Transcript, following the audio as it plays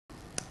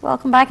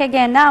Welcome back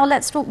again. Now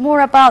let's talk more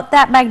about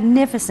that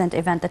magnificent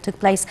event that took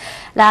place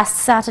last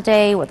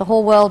Saturday, where the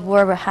whole world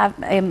were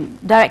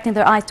directing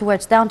their eyes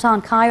towards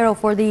downtown Cairo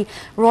for the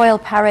royal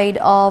parade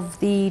of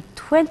the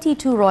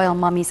 22 royal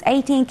mummies,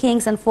 18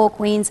 kings and 4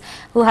 queens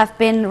who have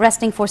been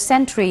resting for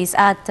centuries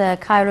at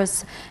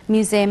Cairo's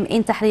museum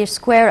in Tahrir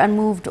Square and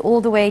moved all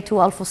the way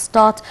to Al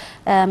Fustat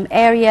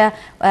area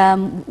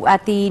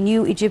at the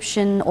new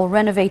Egyptian or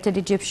renovated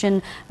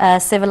Egyptian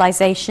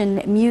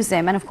civilization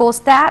museum. And of course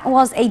that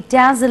was a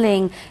dazzling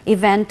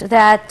event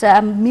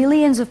that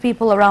millions of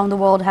people around the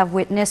world have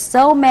witnessed.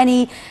 So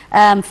many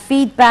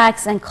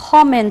feedbacks and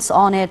comments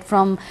on it,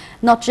 from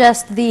not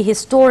just the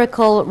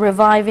historical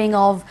reviving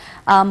of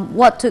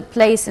what took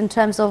place in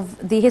terms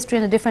of the history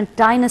and the different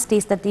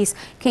dynasties that these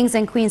kings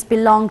and queens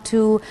belong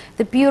to,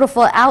 the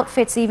beautiful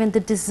outfits, even the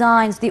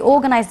designs, the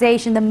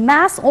organization, the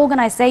mass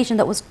organization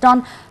that was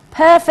done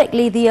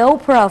perfectly, the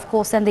opera, of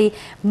course, and the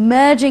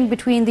merging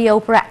between the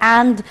opera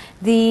and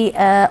the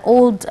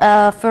old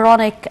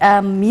pharaonic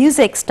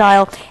music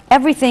style.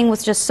 Everything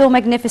was just so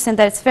magnificent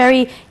that it's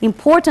very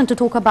important to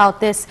talk about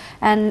this.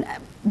 And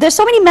there's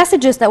so many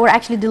messages that were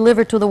actually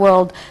delivered to the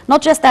world.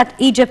 Not just that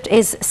Egypt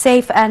is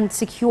safe and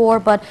secure,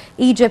 but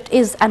Egypt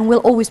is and will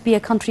always be a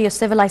country of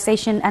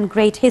civilization and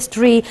great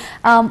history,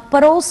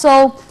 but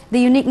also the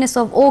uniqueness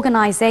of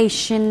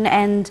organization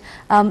and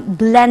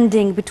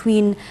blending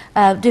between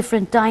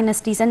different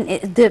dynasties, and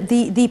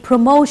the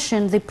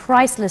promotion, the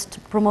priceless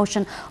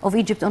promotion of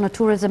Egypt on a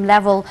tourism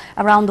level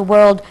around the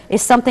world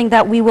is something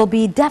that we will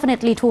be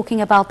definitely talking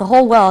about. The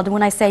whole world, and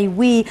when I say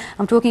we,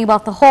 I'm talking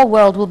about the whole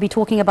world, will be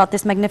talking about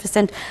this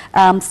magnificent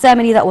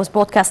ceremony that was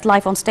broadcast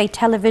live on state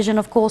television.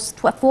 Of course,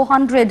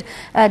 400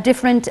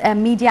 different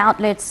media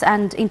outlets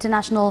and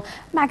international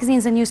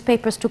magazines and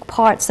newspapers took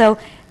part. So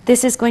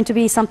this is going to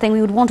be something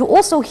we would want to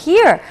also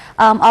hear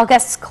our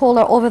guest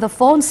caller over the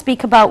phone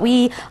speak about.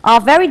 We are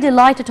very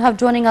delighted to have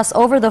joining us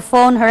over the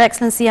phone Her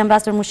Excellency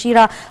Ambassador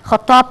Moushira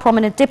Khattab,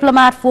 prominent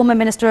diplomat, former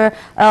Minister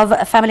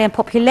of Family and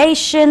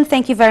Population.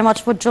 Thank you very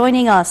much for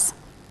joining us.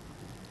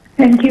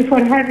 Thank you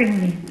for having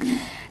me.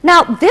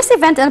 Now, this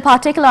event in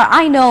particular,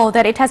 I know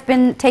that it has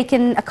been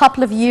taken a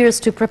couple of years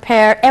to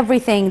prepare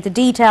everything, the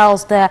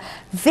details, the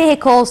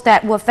vehicles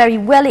that were very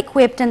well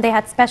equipped, and they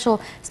had special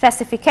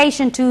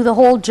specification to the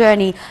whole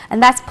journey. And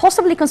that's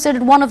possibly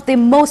considered one of the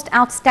most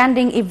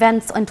outstanding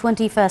events in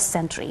 21st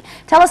century.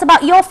 Tell us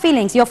about your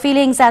feelings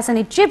as an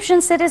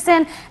Egyptian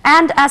citizen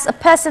and as a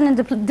person in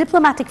the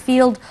diplomatic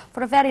field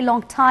for a very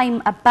long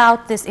time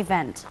about this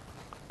event.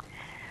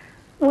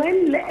 Well,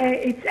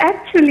 it's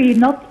actually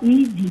not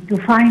easy to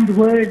find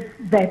words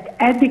that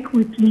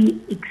adequately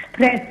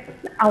express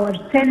our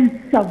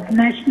sense of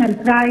national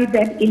pride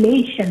and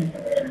elation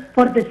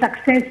for the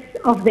success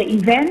of the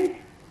event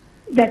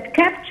that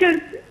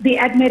captured the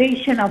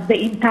admiration of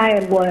the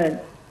entire world.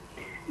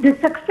 The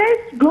success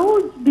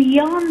goes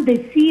beyond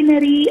the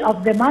scenery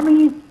of the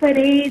mummies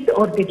parade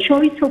or the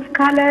choice of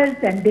colors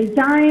and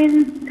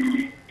designs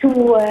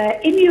to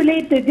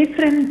emulate the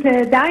different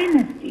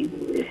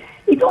dynasties.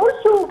 It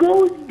also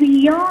goes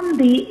beyond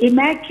the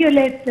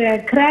immaculate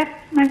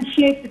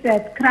craftsmanship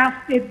that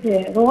crafted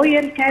the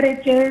royal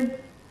carriages,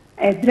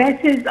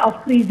 dresses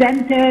of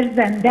presenters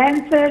and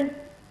dancers.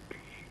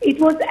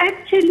 It was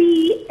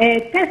actually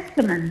a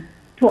testament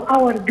to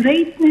our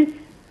greatness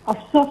of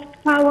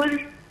soft power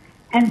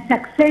and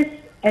success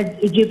as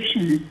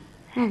Egyptians,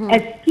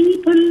 as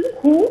people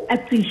who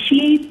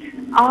appreciate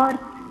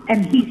art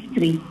and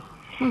history.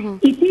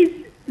 It is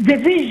the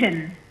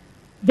vision,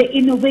 the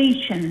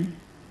innovation,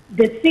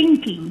 the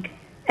thinking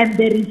and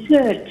the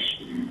research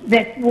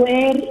that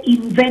were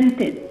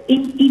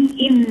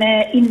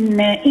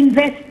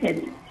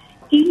invested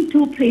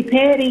into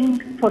preparing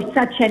for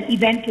such an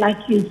event.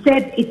 Like you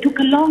said, it took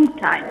a long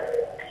time.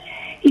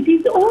 It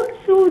is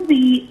also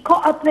the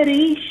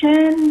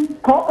cooperation,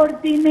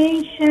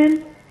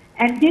 coordination,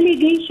 and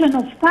delegation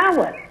of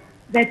power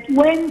that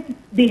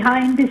went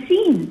behind the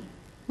scenes.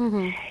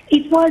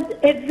 It was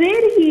a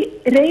very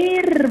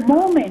rare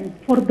moment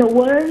for the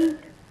world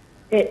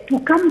to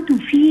come to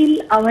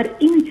feel our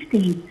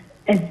instincts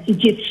as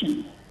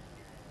Egyptians,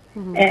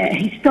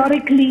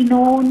 historically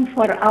known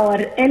for our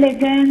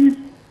elegance,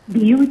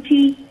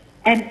 beauty,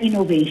 and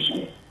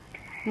innovation.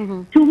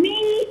 To me,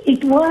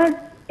 it was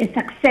a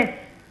success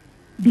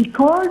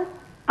because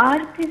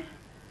artists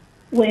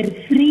were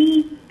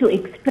free to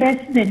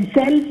express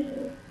themselves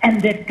and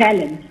their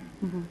talents.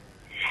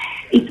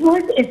 It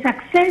was a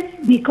success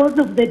because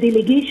of the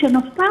delegation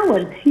of power.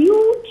 A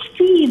huge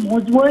team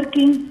was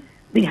working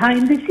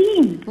behind the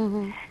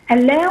scenes,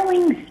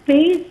 allowing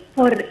space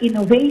for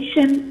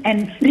innovation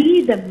and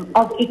freedom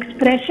of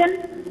expression,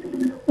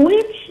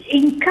 which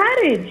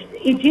encouraged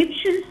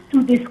Egyptians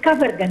to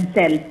discover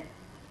themselves,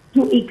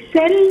 to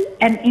excel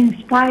and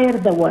inspire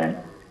the world.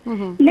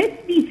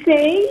 Let me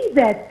say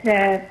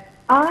that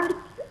arts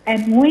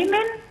and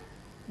women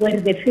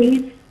were the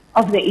face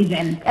of the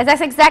event.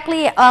 That's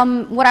exactly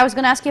what I was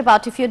going to ask you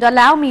about, if you'd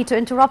allow me to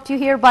interrupt you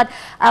here, but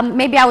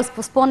maybe I was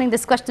postponing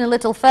this question a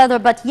little further.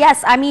 But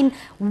yes, I mean,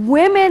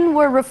 women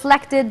were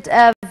reflected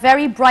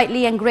very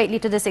brightly and greatly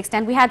to this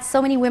extent. We had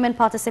so many women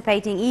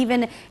participating,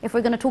 even if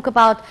we're going to talk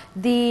about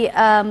the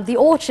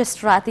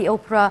orchestra at the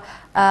opera,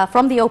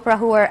 from the opera,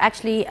 who were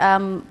actually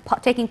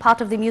taking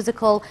part of the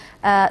musical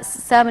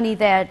ceremony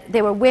there.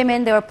 They were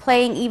women. They were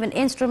playing even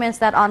instruments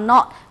that are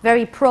not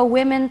very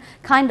pro-women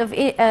kind of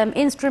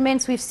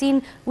instruments. We've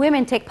seen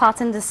women take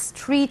part in the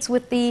streets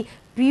with the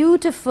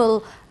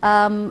beautiful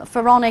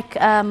pharaonic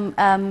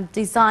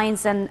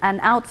designs and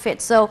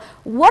outfits. So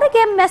what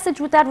again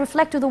message would that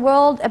reflect to the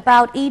world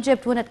about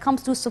Egypt when it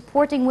comes to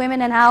supporting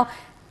women, and how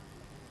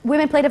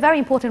women played a very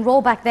important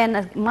role back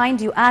then,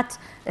 mind you, at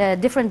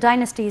different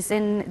dynasties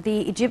in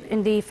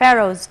the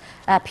Pharaoh's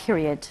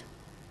period?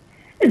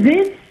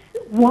 This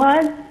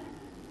was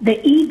the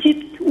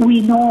Egypt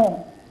we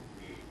know,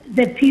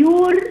 the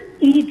pure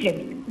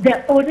Egypt,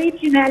 the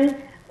original,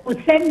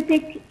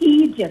 authentic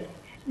Egypt,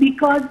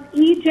 because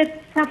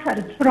Egypt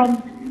suffered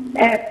from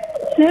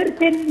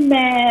certain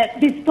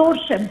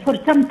distortion for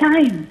some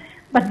time.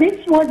 But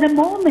this was a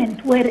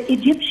moment where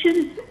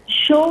Egyptians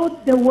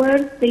showed the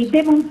world, they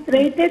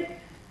demonstrated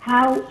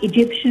how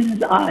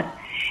Egyptians are.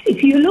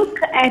 If you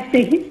look at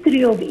the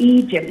history of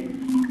Egypt,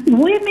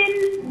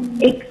 women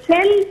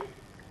excelled,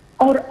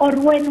 or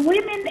when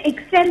women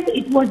excelled,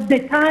 it was the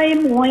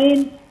time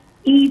when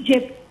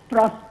Egypt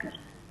prospered.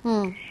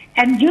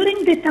 And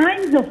during the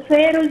times of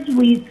pharaohs,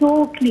 we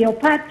saw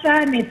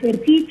Cleopatra,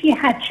 Nefertiti,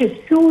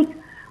 Hatshepsut,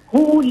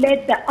 who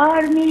led the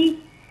army.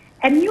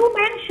 And you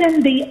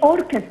mentioned the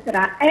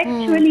orchestra.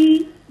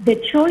 Actually, the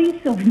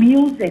choice of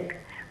music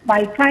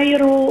by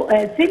Cairo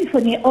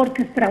Symphony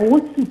Orchestra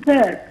was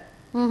superb.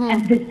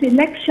 And the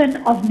selection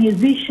of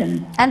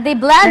musicians. And they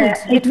blend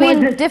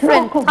between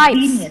different types.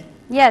 Genius.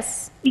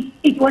 Yes.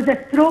 It was a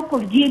stroke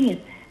of genius.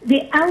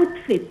 The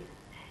outfits,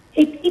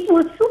 it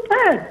was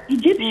superb.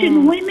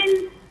 Egyptian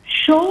women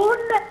shown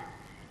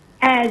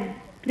as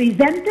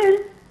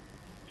presenters,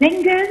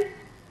 singers,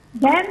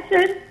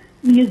 dancers,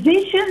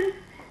 musicians,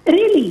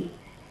 really.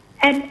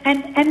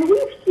 And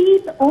we've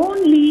seen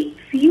only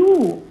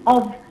few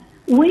of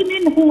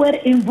women who were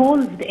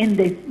involved in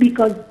this,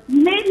 because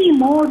many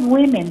more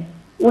women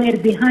were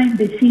behind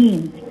the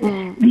scenes.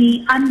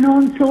 The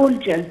unknown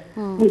soldiers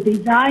who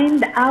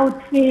designed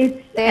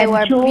outfits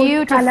and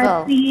chose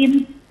color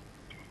schemes.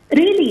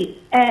 Really,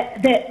 a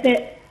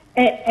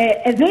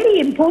very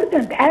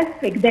important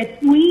aspect that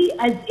we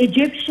as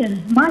Egyptians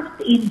must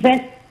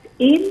invest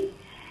in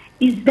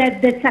is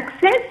that the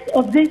success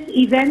of this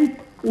event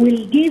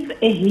will give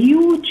a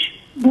huge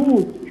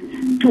boost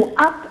to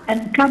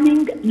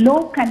up-and-coming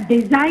local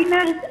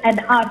designers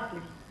and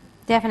artists.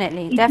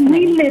 Definitely, It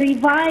will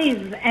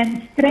revive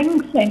and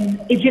strengthen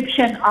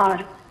Egyptian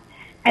art,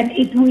 and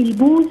it will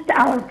boost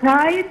our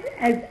pride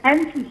as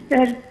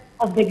ancestors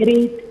of the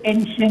great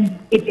ancient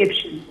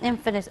Egyptians.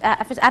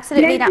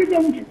 Absolutely.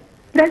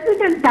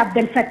 President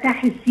Abdel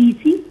Fattah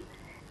al-Sisi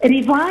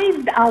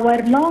revived our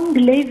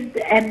long-lived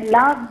and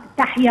loved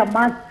Tahya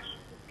Masr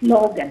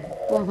slogan.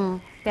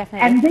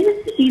 Definitely. And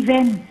this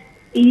event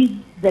is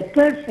the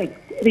perfect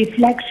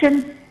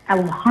reflection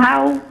of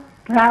how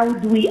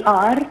proud we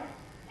are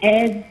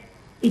as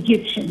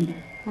Egyptians.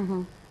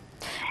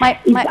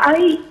 If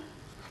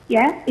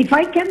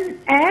I can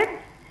add,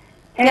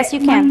 yes, you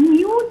can.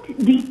 Minute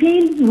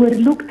details were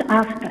looked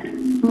after.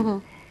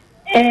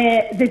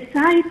 The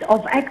sight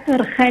of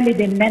actor Khalid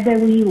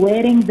al-Nadawi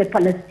wearing the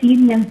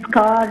Palestinian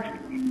scarf,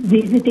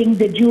 visiting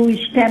the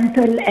Jewish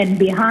temple, and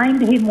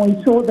behind him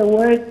we saw the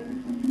words,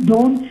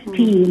 "Don't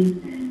steal,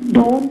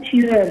 don't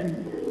yearn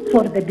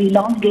for the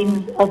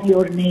belongings of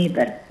your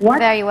neighbor."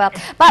 Very well.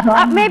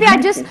 But maybe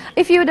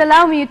if you would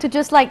allow me to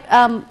just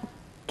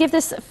give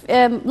this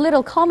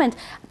little comment,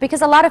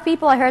 because a lot of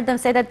people, I heard them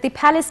say that the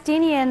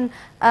Palestinian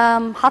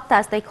hatta,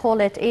 as they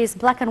call it, is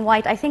black and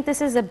white. I think this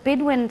is a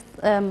Bedouin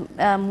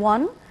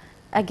one,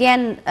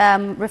 again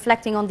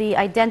reflecting on the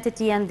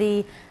identity and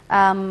the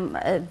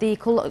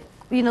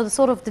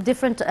sort of the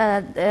different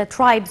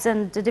tribes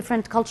and the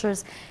different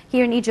cultures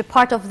here in Egypt,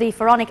 part of the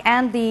Pharaonic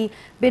and the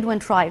Bedouin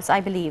tribes,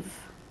 I believe.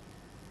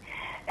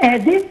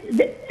 This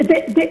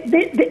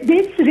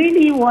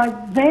really was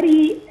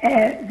very,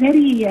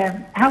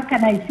 how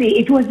can I say,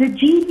 it was a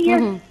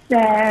genius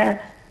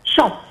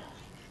shot.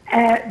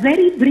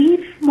 Very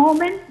brief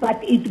moment,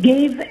 but it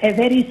gave a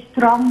very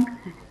strong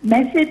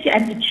message,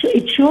 and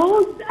it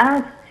shows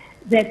us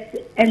that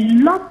a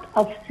lot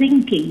of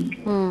thinking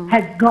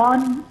has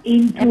gone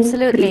into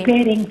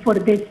preparing for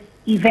this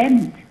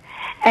event.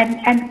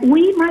 And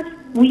we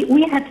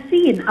have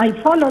seen, I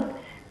followed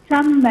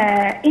some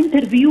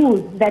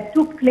interviews that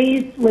took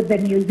place with the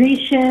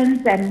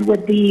musicians and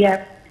with the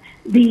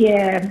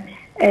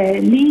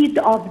lead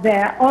of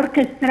the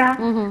orchestra.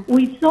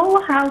 We saw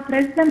how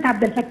President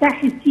Abdel Fattah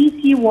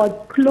al-Sisi was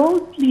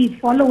closely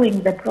following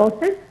the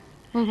process,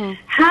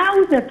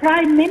 how the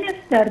Prime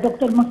Minister,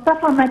 Dr.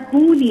 Mustafa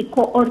Madbouli,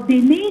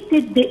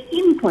 coordinated the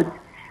input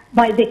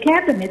by the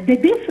cabinet, the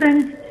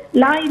different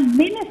line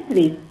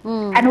ministries,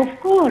 and of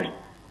course,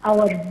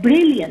 our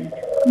brilliant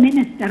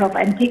Minister of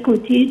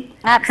Antiquities, Khalid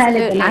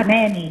Absolutely.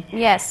 Al-Amani,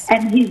 Yes.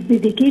 and his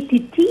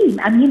dedicated team.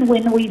 I mean,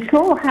 when we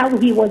saw how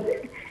he was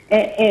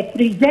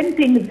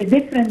presenting the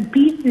different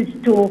pieces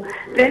to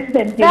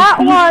President That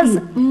was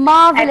El-Sisi at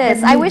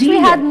marvelous. the I wish we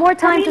had museum. more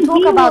time to I mean, talk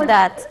he about was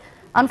that. swimming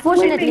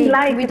Unfortunately,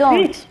 like we a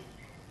fish don't.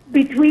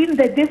 between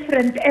the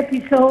different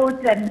episodes,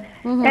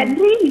 and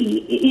really,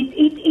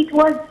 it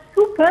was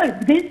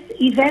superb. This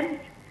event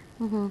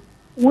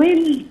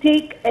will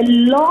take a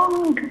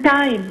long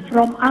time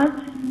from us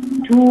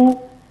to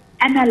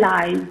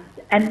analyze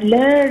and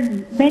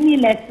learn many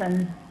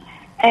lessons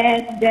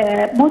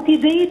and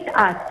motivate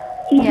us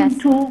Yes.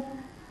 into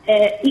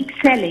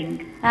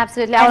excelling.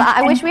 Absolutely.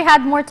 I wish And we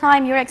had more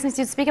time, Your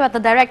Excellency, to speak about. The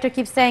director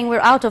keeps saying we're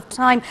out of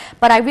time,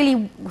 but I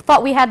really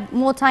thought we had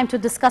more time to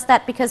discuss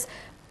that because,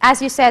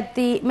 as you said,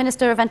 the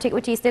Minister of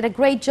Antiquities did a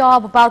great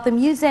job about the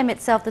museum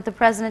itself that the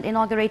President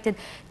inaugurated,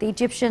 the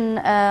Egyptian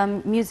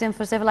Museum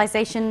for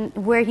Civilization,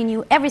 where he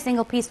knew every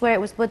single piece, where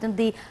it was put in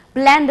the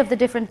blend of the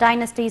different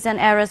dynasties and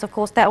eras. Of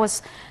course, that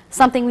was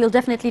something we'll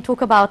definitely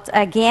talk about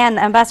again.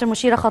 Ambassador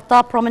Moushira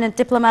Khattab, prominent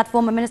diplomat,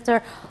 former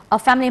Minister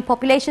of Family and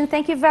Population,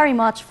 thank you very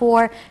much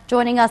for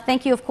joining us.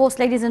 Thank you, of course,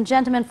 ladies and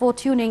gentlemen, for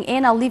tuning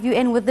in. I'll leave you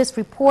in with this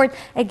report,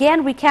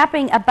 again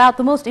recapping about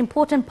the most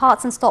important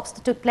parts and stops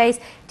that took place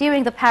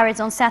during the parades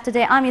on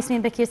Saturday. I'm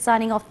Yasmin Bakir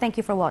signing off. Thank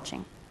you for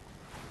watching.